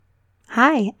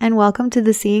Hi, and welcome to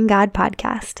the Seeing God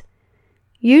podcast.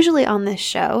 Usually on this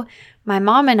show, my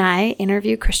mom and I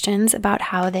interview Christians about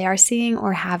how they are seeing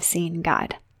or have seen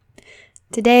God.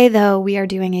 Today, though, we are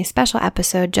doing a special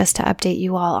episode just to update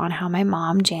you all on how my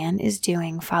mom, Jan, is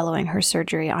doing following her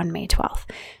surgery on May 12th.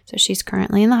 So she's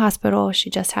currently in the hospital. She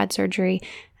just had surgery,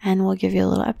 and we'll give you a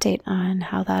little update on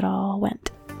how that all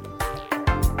went.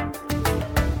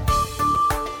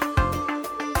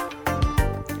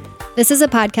 This is a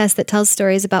podcast that tells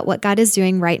stories about what God is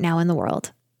doing right now in the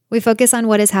world. We focus on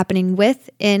what is happening with,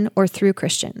 in, or through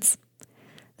Christians.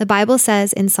 The Bible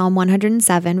says in Psalm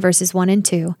 107, verses 1 and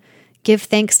 2, "Give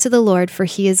thanks to the Lord, for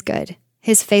he is good.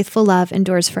 His faithful love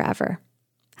endures forever."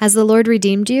 Has the Lord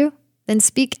redeemed you? Then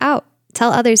speak out.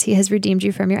 Tell others he has redeemed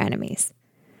you from your enemies.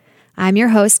 I'm your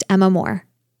host, Emma Moore.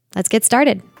 Let's get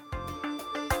started.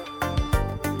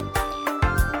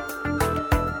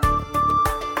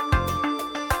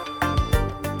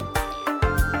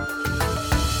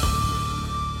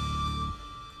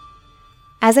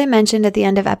 As I mentioned at the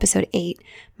end of episode 8,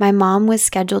 my mom was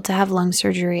scheduled to have lung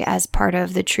surgery as part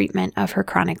of the treatment of her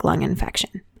chronic lung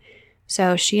infection.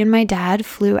 So she and my dad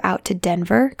flew out to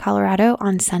Denver, Colorado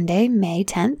on Sunday, May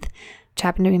 10th, which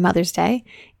happened to be Mother's Day,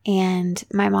 and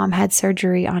my mom had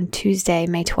surgery on Tuesday,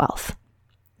 May 12th.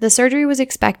 The surgery was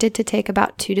expected to take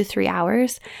about 2 to 3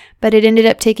 hours, but it ended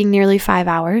up taking nearly 5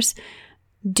 hours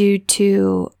due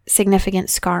to significant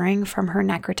scarring from her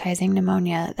necrotizing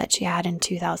pneumonia that she had in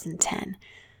 2010.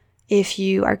 If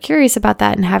you are curious about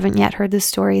that and haven't yet heard the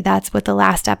story, that's what the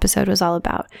last episode was all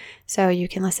about. So you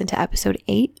can listen to episode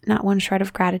 8, Not One Shred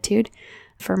of Gratitude,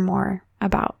 for more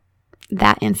about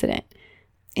that incident.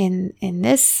 In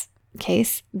this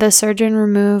case, the surgeon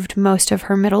removed most of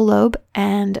her middle lobe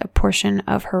and a portion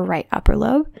of her right upper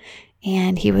lobe,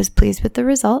 and he was pleased with the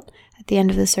result at the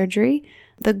end of the surgery.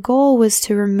 The goal was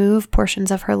to remove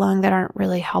portions of her lung that aren't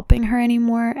really helping her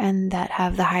anymore and that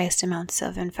have the highest amounts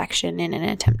of infection in an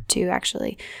attempt to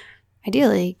actually,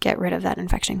 ideally, get rid of that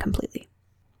infection completely.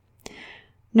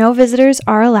 No visitors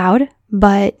are allowed,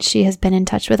 but she has been in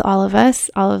touch with all of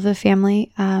us, all of the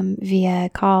family,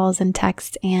 via calls and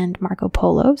texts and Marco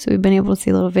Polo. So we've been able to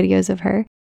see little videos of her,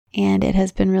 and it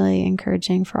has been really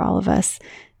encouraging for all of us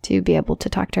to be able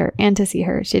to talk to her and to see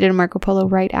her. She did a Marco Polo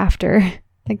right after,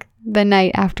 like the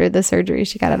night after the surgery.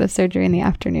 She got out of surgery in the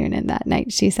afternoon, and that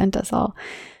night she sent us all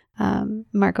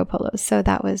Marco Polos. So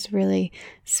that was really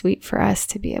sweet for us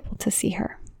to be able to see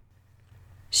her.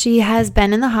 She has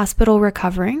been in the hospital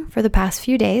recovering for the past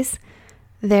few days.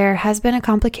 There has been a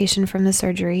complication from the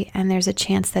surgery, and there's a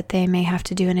chance that they may have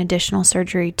to do an additional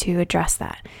surgery to address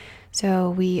that.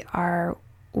 So we are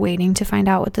waiting to find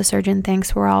out what the surgeon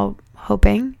thinks. We're all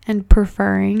hoping and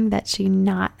preferring that she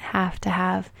not have to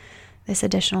have this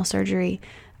additional surgery,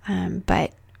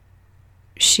 but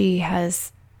she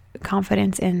has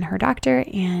confidence in her doctor,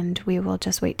 and we will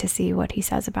just wait to see what he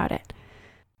says about it.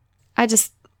 I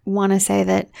just want to say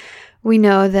that we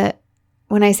know that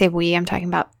when I say we, I'm talking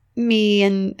about me,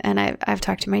 and I've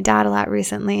talked to my dad a lot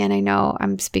recently, and I know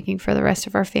I'm speaking for the rest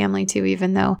of our family too,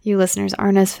 even though you listeners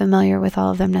aren't as familiar with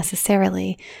all of them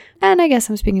necessarily, and I guess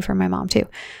I'm speaking for my mom too.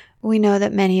 We know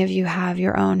that many of you have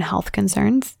your own health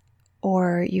concerns,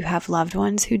 or you have loved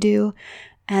ones who do,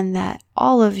 and that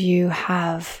all of you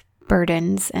have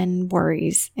burdens and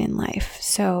worries in life.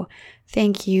 So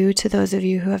thank you to those of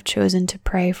you who have chosen to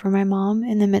pray for my mom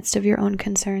in the midst of your own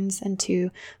concerns and to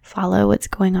follow what's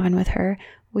going on with her.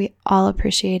 We all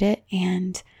appreciate it,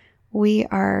 and we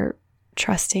are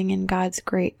trusting in God's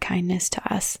great kindness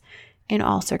to us in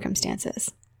all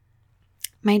circumstances.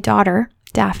 My daughter,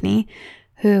 Daphne,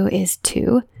 who is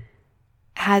 2,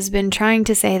 has been trying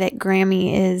to say that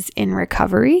Grammy is in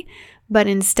recovery, but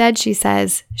instead she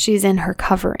says she's in her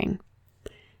covering.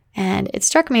 And it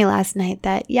struck me last night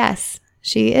that yes,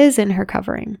 she is in her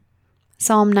covering.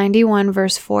 Psalm 91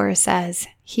 verse 4 says,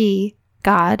 "He,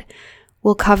 God,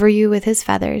 will cover you with his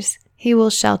feathers. He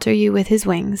will shelter you with his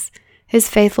wings. His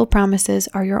faithful promises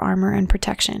are your armor and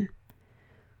protection."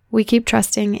 We keep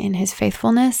trusting in his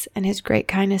faithfulness and his great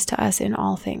kindness to us in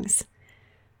all things.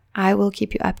 I will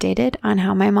keep you updated on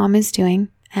how my mom is doing,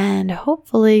 and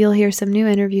hopefully you'll hear some new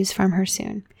interviews from her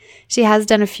soon. She has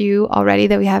done a few already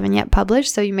that we haven't yet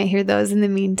published, so you may hear those in the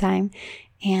meantime.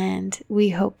 And we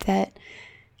hope that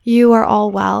you are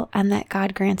all well and that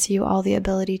God grants you all the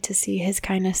ability to see his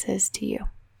kindnesses to you.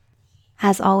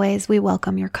 As always, we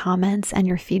welcome your comments and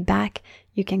your feedback.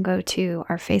 You can go to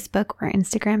our Facebook or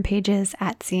Instagram pages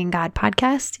at Seeing God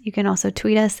Podcast. You can also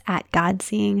tweet us at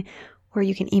GodSeeing, or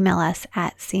you can email us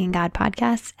at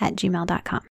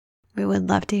seeinggodpodcast@gmail.com. We would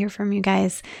love to hear from you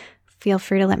guys. Feel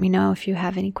free to let me know if you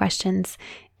have any questions.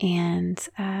 and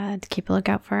keep a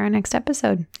lookout for our next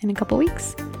episode in a couple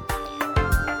weeks.